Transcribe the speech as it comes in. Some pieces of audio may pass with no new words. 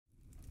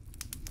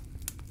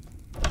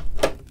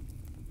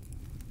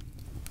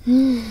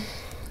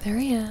There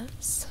he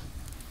is.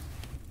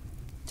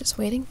 Just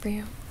waiting for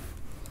you.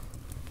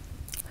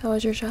 How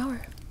was your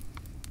shower?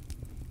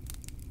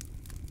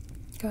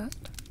 Good.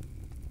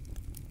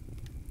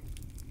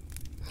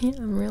 Yeah,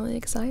 I'm really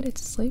excited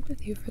to sleep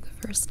with you for the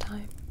first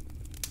time.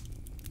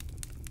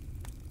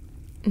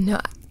 No.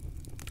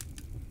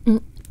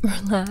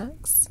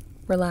 Relax.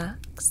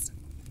 Relax.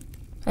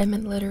 I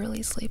meant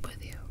literally sleep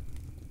with you.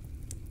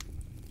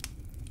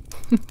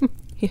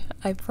 Yeah,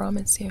 I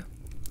promise you.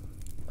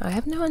 I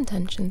have no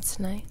intentions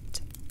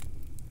tonight.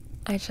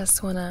 I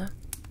just wanna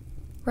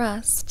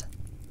rest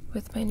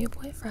with my new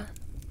boyfriend.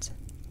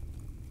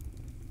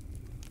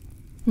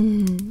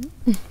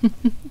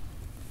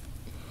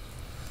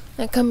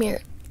 Now come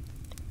here.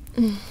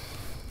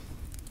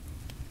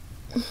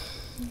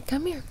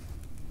 Come here.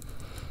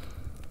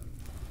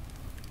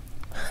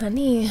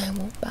 Honey, I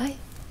won't bite.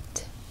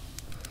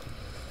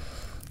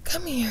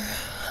 Come here.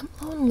 I'm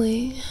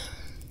lonely.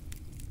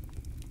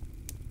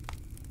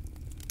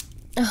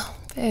 Oh,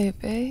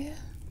 baby.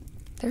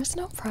 There's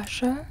no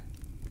pressure.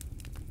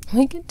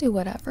 We can do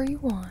whatever you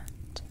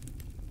want.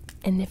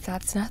 And if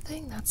that's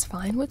nothing, that's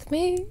fine with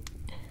me.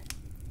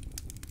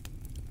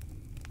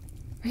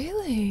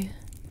 Really?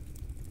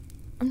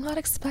 I'm not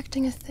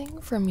expecting a thing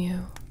from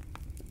you.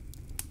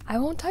 I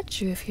won't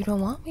touch you if you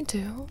don't want me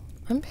to.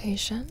 I'm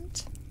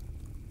patient.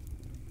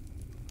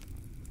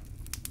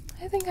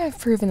 I think I've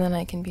proven that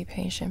I can be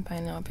patient by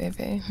now,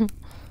 baby.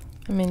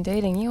 I mean,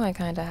 dating you, I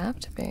kinda have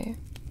to be.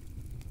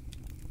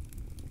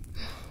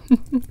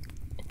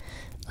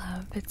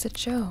 Love, it's a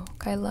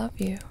joke. I love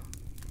you.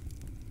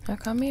 Now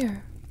come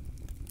here.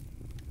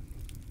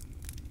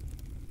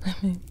 I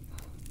mean,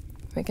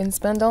 we can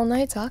spend all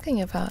night talking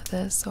about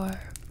this, or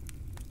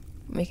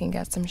we can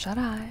get some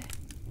shut-eye.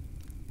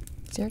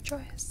 It's your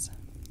choice.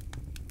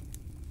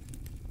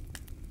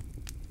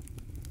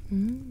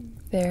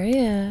 There he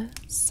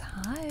is.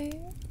 Hi.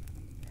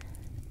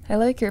 I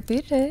like your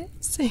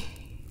PJs.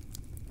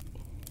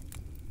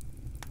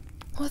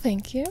 Well,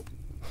 thank you.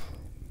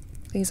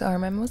 These are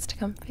my most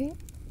comfy.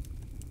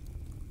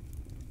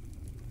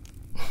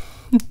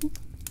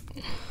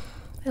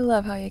 I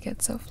love how you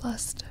get so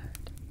flustered.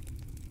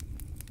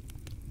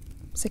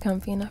 Is it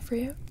comfy enough for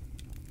you?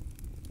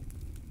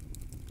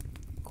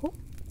 Cool.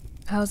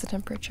 How's the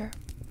temperature?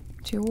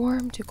 Too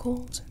warm? Too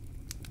cold?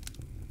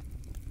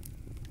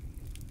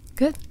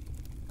 Good.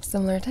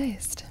 Similar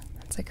taste.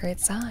 That's a great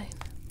sign.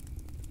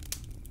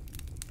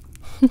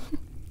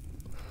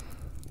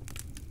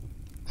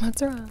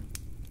 What's wrong?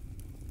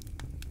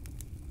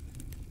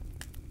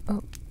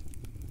 Oh,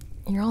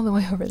 you're all the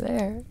way over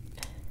there.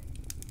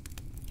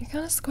 You're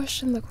kind of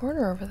squished in the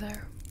corner over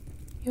there.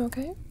 You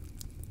okay?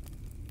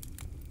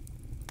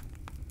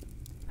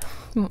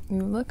 You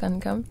look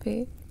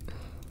uncomfy.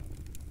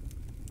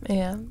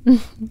 Yeah.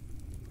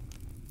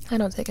 I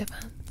don't take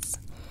offense.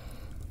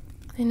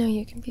 I know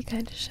you can be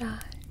kind of shy.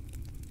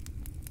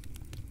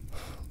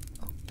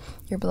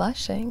 You're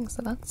blushing,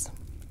 so that's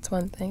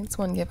one thing. It's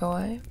one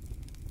giveaway.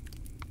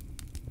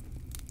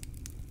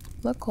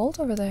 Look cold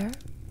over there.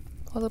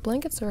 All the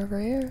blankets are over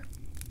here.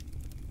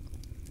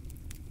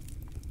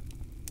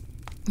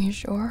 You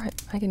sure?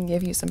 I can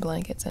give you some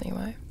blankets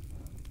anyway.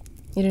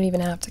 You don't even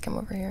have to come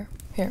over here.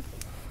 Here.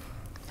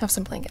 Have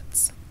some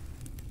blankets.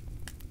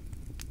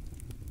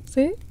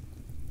 See?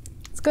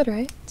 It's good,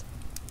 right?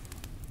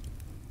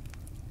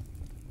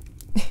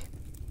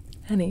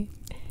 Honey,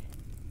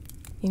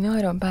 you know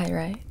I don't bite,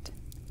 right?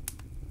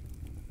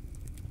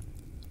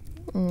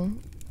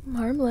 I'm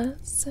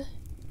harmless.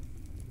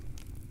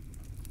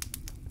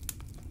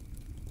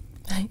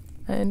 I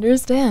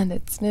understand,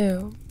 it's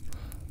new.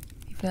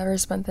 You've never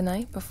spent the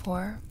night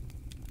before.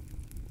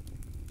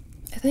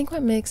 I think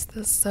what makes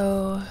this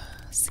so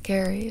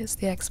scary is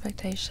the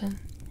expectation.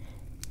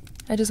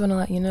 I just want to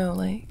let you know,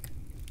 like,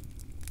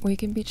 we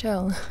can be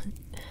chill.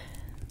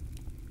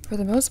 For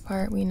the most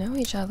part, we know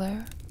each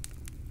other.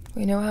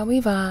 We know how we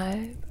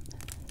vibe.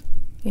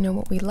 We know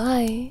what we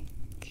like.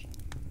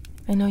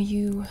 I know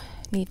you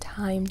need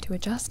time to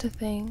adjust to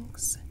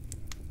things.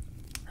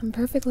 I'm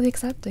perfectly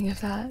accepting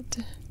of that.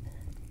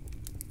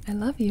 I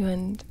love you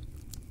and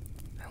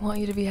I want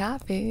you to be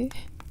happy.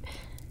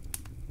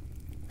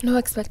 No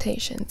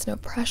expectations, no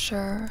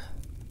pressure.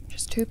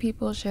 Just two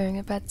people sharing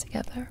a bed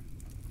together.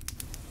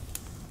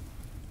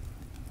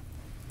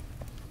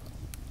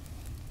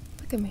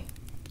 Look at me.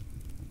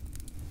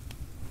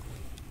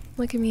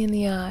 Look at me in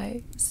the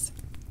eyes.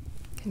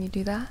 Can you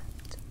do that?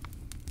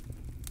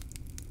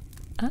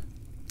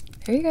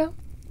 There you go.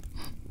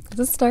 That's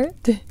a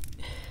start.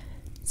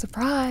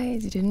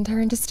 Surprise, you didn't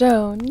turn to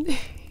stone.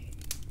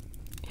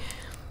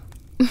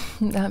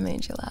 That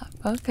made you laugh.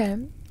 Okay.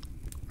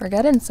 We're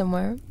getting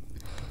somewhere.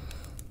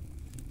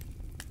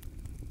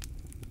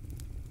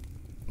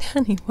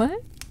 Honey,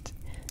 what?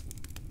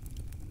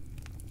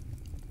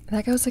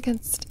 That goes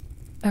against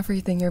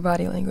everything your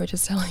body language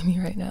is telling me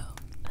right now.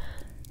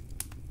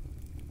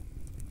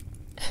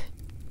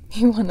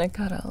 You wanna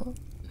cuddle?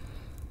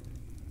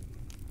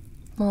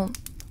 Well,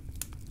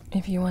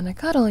 if you wanna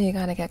cuddle, you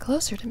gotta get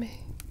closer to me.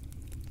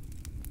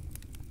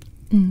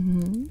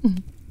 Mm-hmm.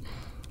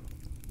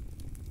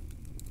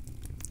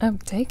 Oh,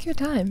 take your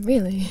time,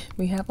 really.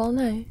 We have all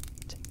night.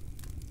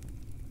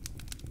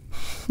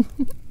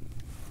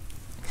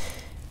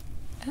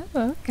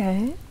 Oh,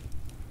 okay.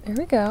 There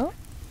we go.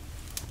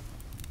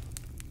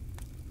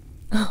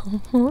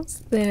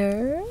 Almost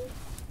there.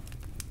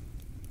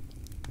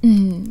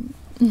 There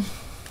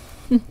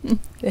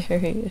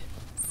he is.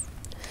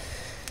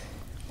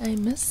 I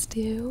missed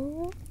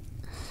you.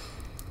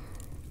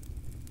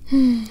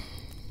 Is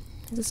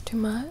this too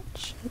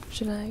much?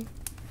 Should I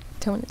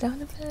tone it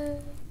down a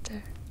bit?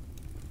 Or...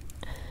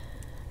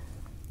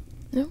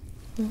 No?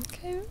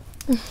 Okay.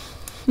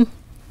 We're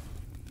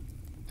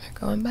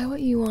going by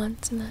what you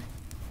want tonight.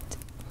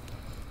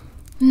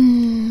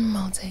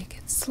 I'll take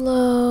it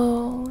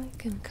slow. We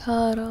can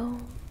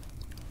cuddle.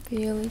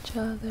 Feel each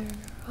other in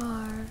our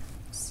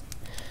arms.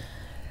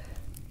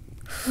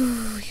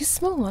 You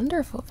smell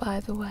wonderful, by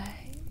the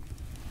way.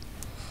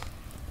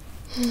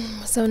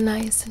 So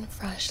nice and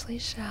freshly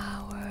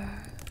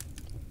showered.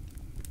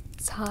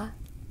 It's hot.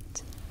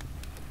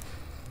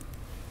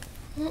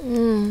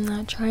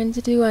 Not trying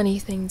to do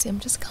anything. I'm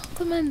just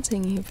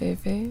complimenting you,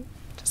 baby.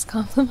 Just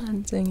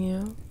complimenting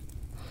you.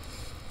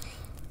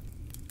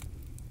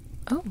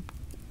 Oh.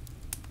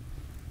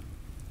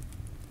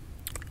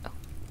 Oh,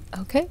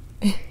 okay.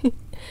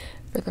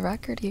 For the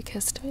record, you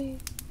kissed me.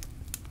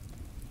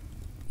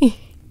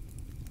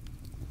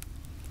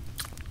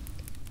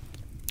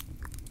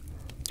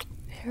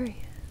 There he is.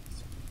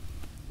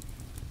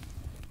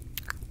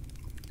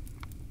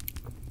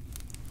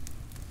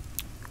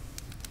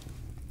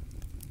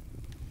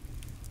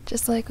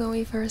 Just like when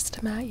we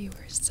first met, you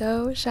were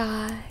so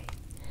shy,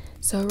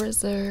 so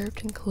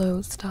reserved and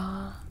closed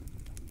off.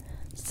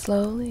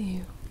 Slowly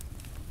you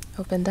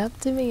opened up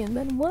to me, and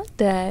then one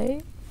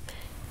day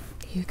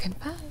you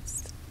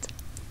confessed.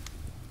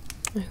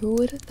 Who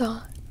would have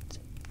thought?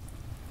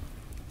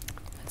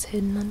 What's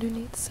hidden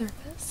underneath the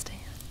surface,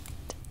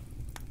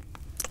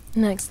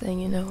 and next thing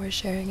you know, we're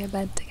sharing a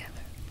bed together.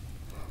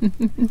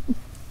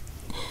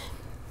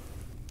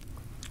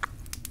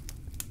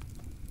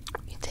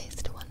 You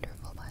taste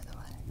wonderful, by the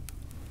way.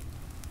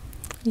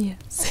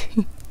 Yes.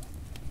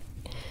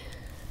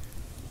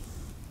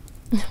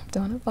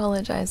 Don't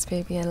apologize,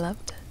 baby. I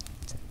loved it.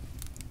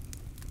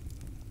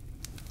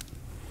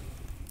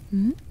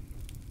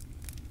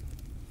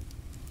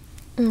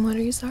 And what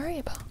are you sorry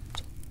about?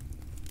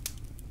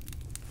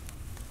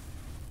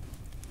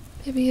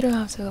 Baby, you don't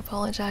have to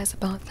apologize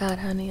about that,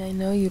 honey. I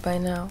know you by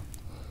now.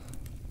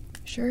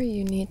 Sure,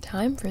 you need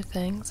time for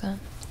things, and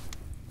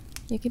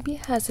you can be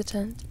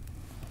hesitant,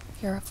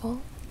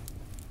 careful.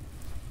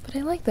 But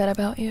I like that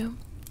about you.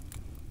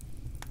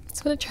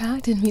 It's what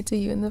attracted me to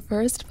you in the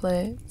first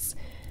place.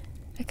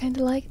 I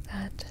kinda like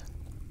that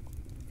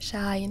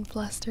shy and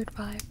flustered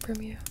vibe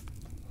from you.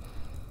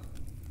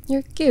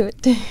 You're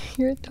cute.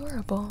 You're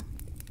adorable.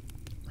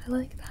 I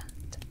like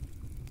that.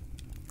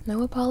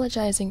 No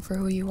apologizing for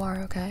who you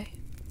are, okay?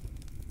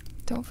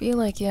 Don't feel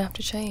like you have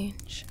to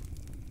change.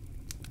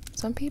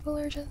 Some people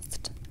are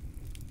just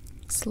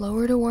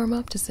slower to warm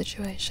up to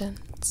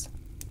situations.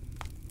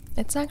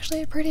 It's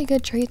actually a pretty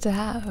good trait to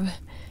have.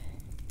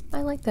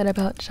 I like that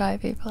about shy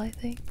people, I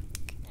think.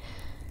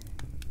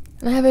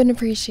 And I have an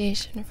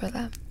appreciation for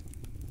them.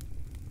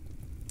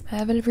 I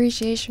have an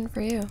appreciation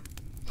for you.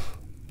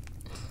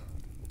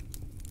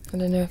 I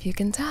don't know if you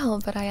can tell,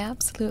 but I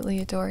absolutely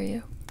adore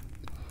you.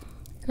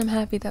 And I'm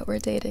happy that we're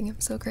dating.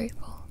 I'm so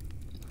grateful.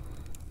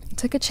 You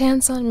took a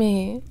chance on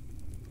me.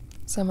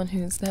 Someone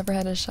who's never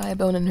had a shy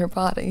bone in her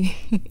body.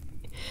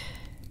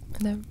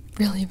 And I'm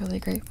really, really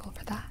grateful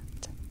for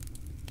that.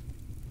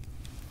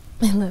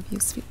 I love you,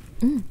 sweet.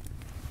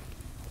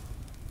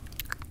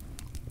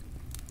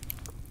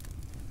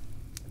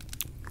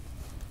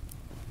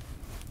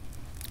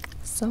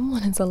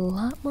 Someone is a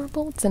lot more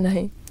bold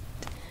tonight.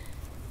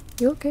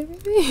 You okay,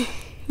 baby?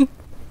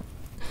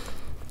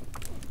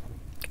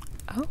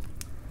 Oh.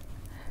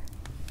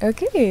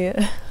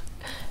 Okay.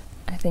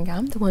 I think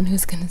I'm the one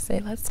who's gonna say,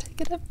 let's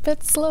take it a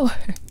bit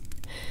slower.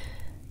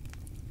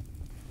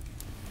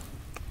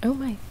 Oh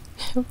my.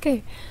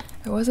 Okay.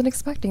 I wasn't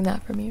expecting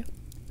that from you.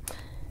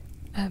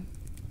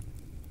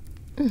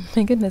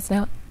 My goodness,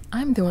 now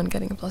I'm the one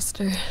getting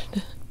flustered.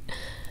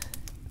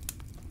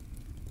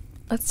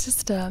 Let's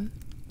just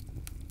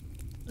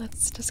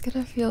get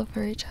a feel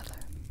for each other.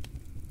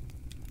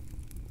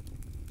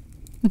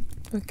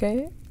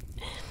 Okay?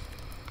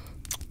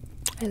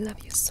 I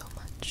love you so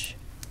much.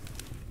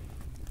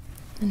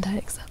 And I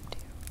accept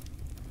you.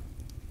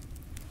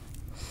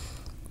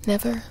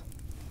 Never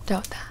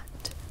doubt that.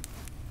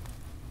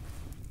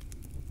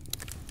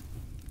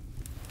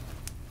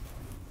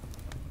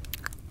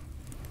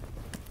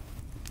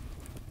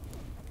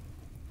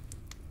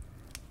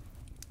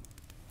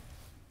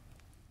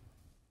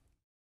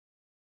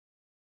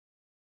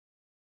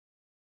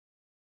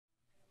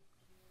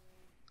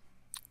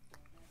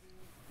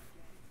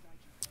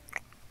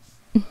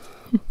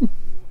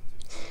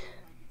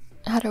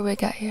 How do we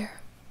get here?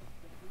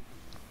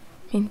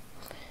 I mean,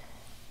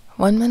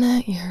 1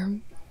 minute you're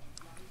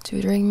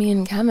tutoring me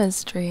in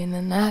chemistry, and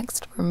the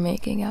next we're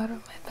making out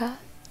on my bed.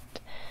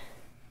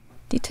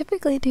 Do you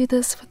typically do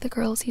this with the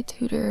girls you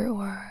tutor,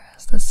 or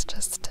is this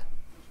just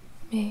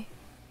me?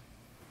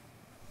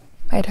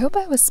 I'd hope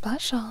I was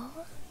special.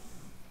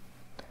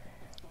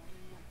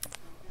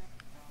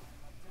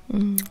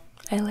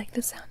 I like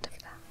the sound of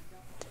that.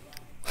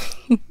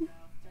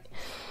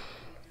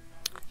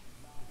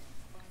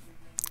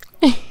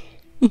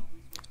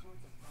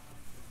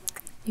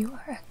 You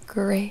are a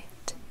great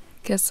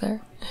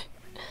kisser.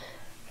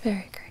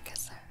 Very great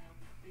kisser.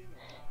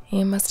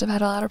 You must have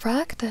had a lot of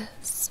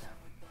practice.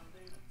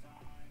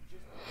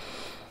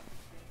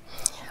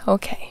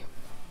 Okay,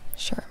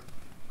 sure.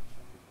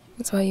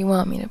 That's what you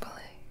want me to believe.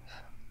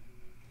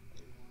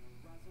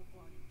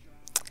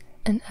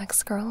 An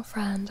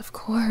ex-girlfriend, of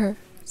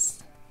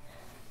course.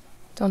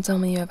 Don't tell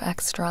me you have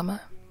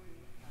ex-drama.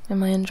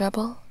 Am I in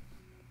trouble?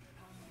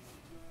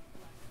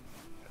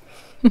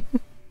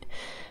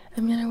 I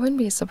mean, I wouldn't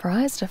be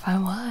surprised if I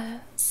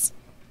was.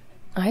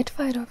 I'd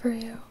fight over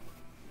you.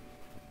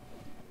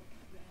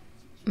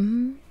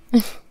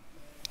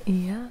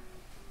 Yeah.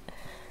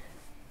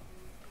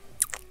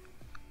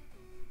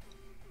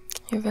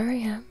 You're very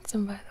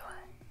handsome, by the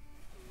way.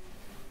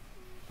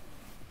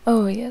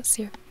 Oh, yes,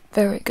 you're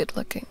very good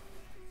looking.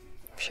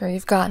 I'm sure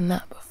you've gotten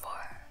that before.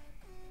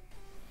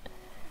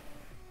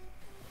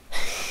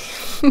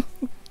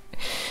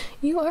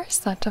 You are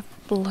such a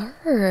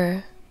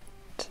flirt.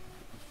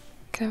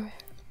 Come here.